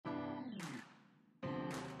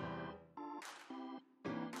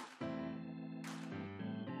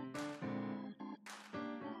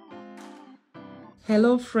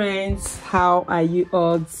Hello friends, how are you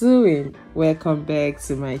all doing? Welcome back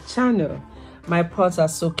to my channel. My pots are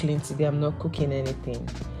so clean today, I'm not cooking anything.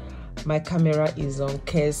 My camera is on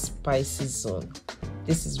KES Spicy Zone.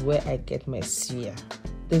 This is where I get my suya.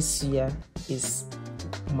 This suya is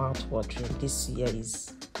mouth-watering. This suya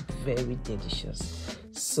is very delicious.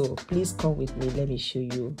 So please come with me, let me show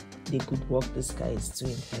you the good work this guy is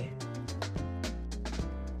doing here.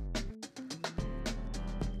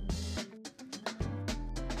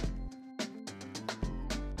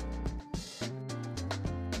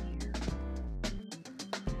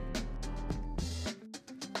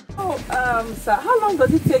 Sir, how long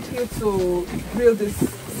does it take you to grill this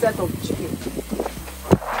set of chicken?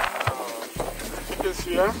 Chicken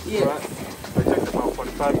suya? Yes. Right. It takes about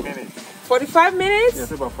 45 minutes. 45 minutes?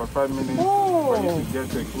 Yes, about 45 minutes for you to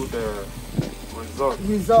get a good result.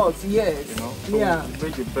 Results, yes. You know, so yeah. We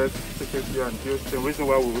make the best chicken suya in Houston. The reason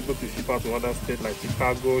why we're able to ship out to other states like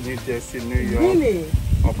Chicago, New Jersey, New York, really?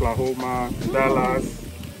 Oklahoma, Dallas,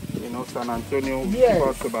 you know, San Antonio. We ship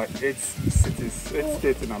out to about 8 cities, 8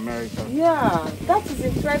 states in America. Yeah, that is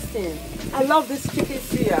interesting. I love this chicken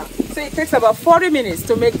suya. So it takes about 40 minutes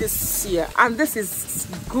to make this suya, and this is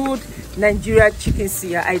good Nigerian chicken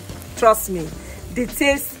suya. Trust me, the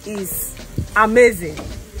taste is amazing,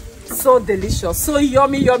 so delicious, so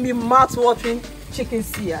yummy, mouth-watering chicken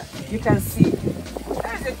suya. You can see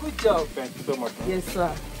that is a good job. Thank you so much, man. Yes,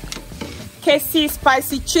 sir. KES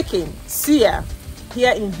Spicy Chicken Suya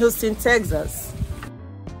here in Houston, Texas.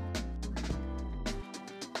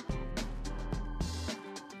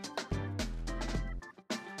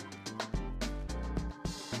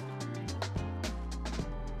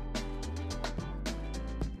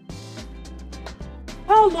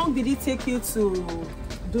 How long did it take you to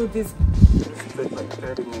do this? It takes like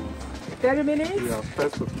 30 minutes. 30 minutes? Yeah,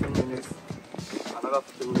 first 15 minutes, another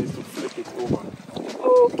 15 minutes to flip it over.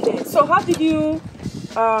 Okay, so how did you,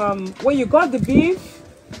 when you got the beef,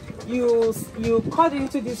 you cut it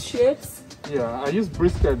into these shapes? Yeah, I use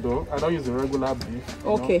brisket though. I don't use the regular beef.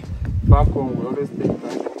 Okay. Know? Back home, we always take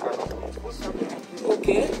that kind of beef.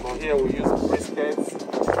 Okay. But here we use briskets.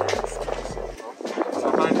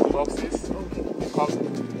 Sometimes boxes. Okay. It comes in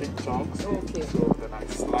big chunks. Okay. So then I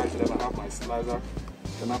slice them. I have my slicer.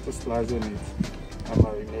 Then after slicing it, I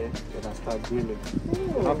marinate. Then I start grilling.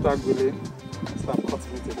 Then after grilling, I start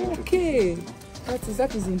cutting it a little bit. Okay.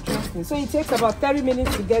 That is interesting. So it takes about 30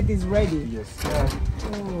 minutes to get this ready. Yes.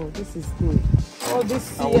 Oh, this is good. Oh,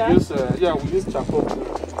 this and here. we use we use charcoal.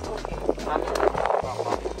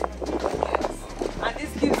 Yes. And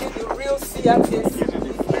this gives you the real suya taste. Gives you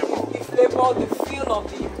The flavor, the feel of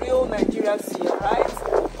the real Nigerian suya, right?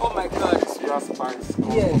 Oh my God. Suya spice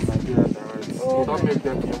comes Yes. from Nigeria direct. Oh We don't make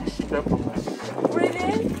them here. We ship them from Nigeria.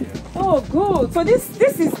 Really? Oh, good. So this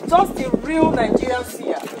is just the real Nigerian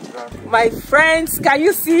suya. Exactly. My friends, can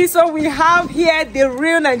you see? So we have here the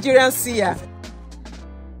real Nigerian suya.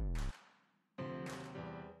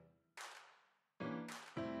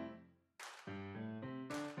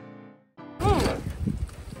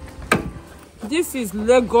 This is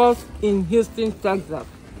Lagos in Houston, Texas.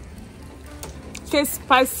 KES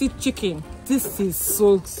Spicy Chicken. This is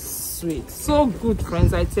so sweet, so good,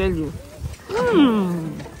 friends, I tell you.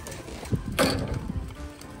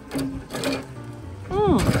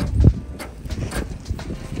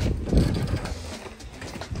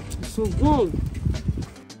 So good.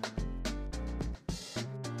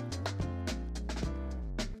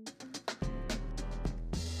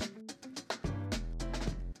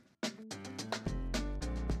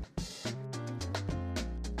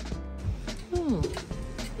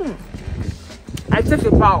 I take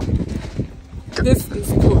a bow. This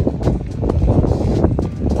is good.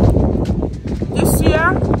 This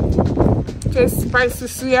suya, KES Spicy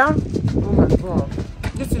suya. Oh my God,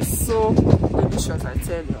 this is so delicious, I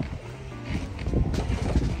tell you.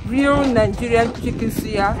 Real Nigerian chicken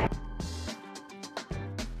suya.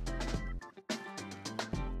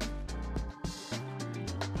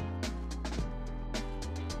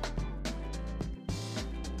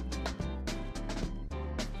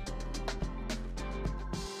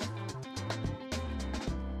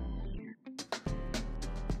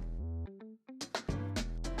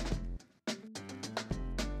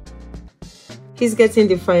 He's getting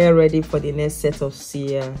the fire ready for the next set of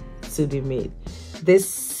suya to be made.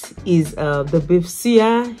 This is the beef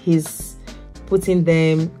suya. He's putting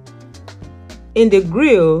them in the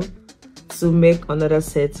grill to make another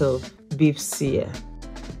set of beef suya.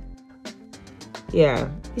 Yeah,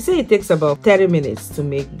 he said it takes about 30 minutes to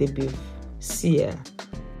make the beef suya.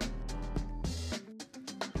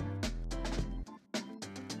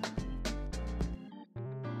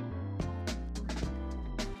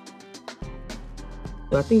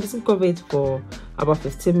 I think he's covered it for about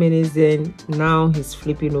 15 minutes. Then now he's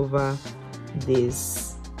flipping over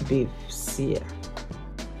this beef suya.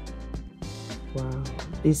 Wow,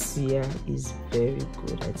 this suya is very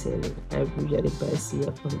good, I tell you. I usually buy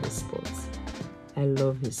suya from the spots. I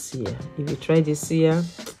love his suya. If you try this suya,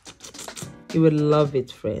 you will love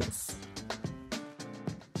it, friends.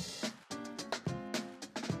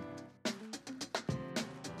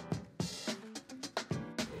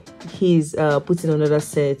 He's putting another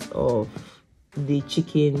set of the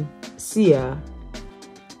chicken suya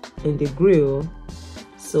in the grill,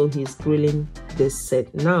 so he's grilling this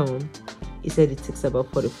set now. He said it takes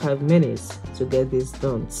about 45 minutes to get this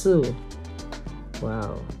done too.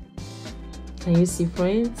 Wow, can you see,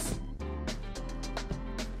 friends?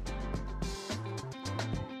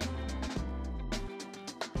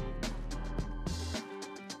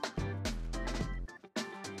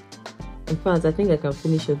 In fact, I think I can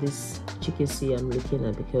finish up this chicken suya I'm looking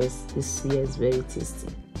at, because this suya is very tasty.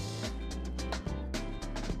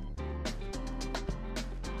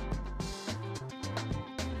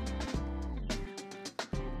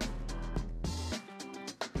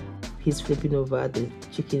 He's flipping over the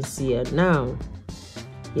chicken suya now.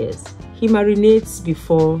 Yes, he marinates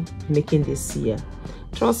before making this suya.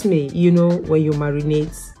 Trust me, you know, when you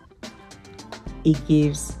marinate, it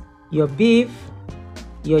gives your beef,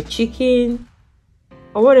 your chicken,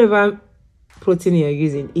 or whatever protein you're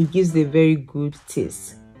using, it gives a very good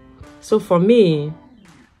taste. So for me,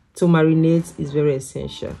 to marinate is very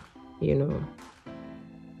essential, you know.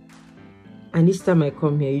 And each time I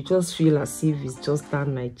come here, you just feel as if it's just that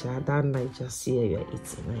Niger suya you're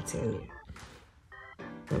eating. I tell you,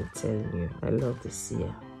 I'm telling you, I love this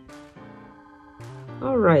suya.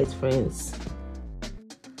 All right, friends.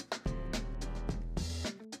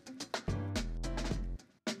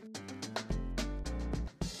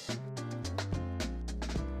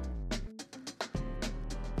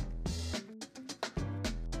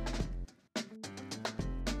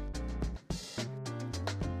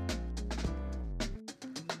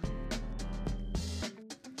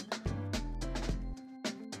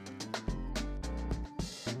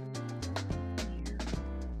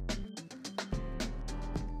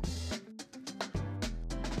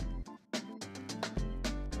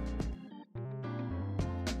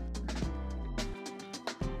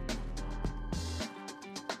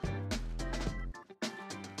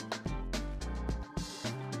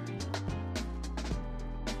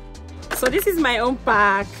 So this is my own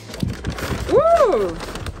pack. Woo!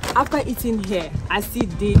 After eating here, I still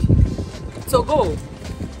did to go.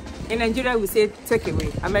 In Nigeria we say take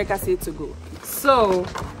away, America say to go. So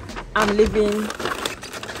I'm leaving.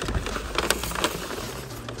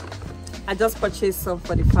 I just purchased some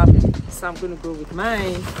for the family, so I'm gonna go with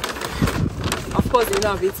mine. Of course, you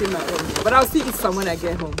know, I'm eating my own, but I'll still eat some when I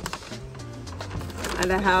get home.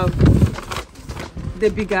 And I have the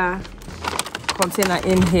bigger container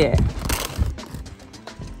in here.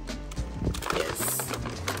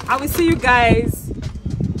 I will see you guys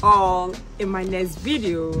all in my next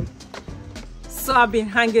video. So I've been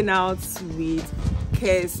hanging out with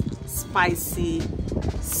KES Spicy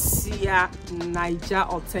Suya, Niger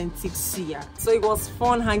authentic Suya. So it was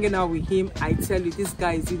fun hanging out with him. I tell you, this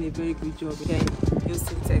guy is doing a very good job here in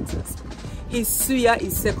Houston, Texas. His Suya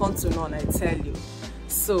is second to none, I tell you.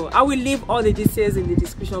 So I will leave all the details in the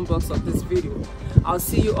description box of this video. I'll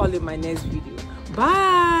see you all in my next video.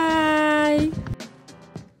 Bye.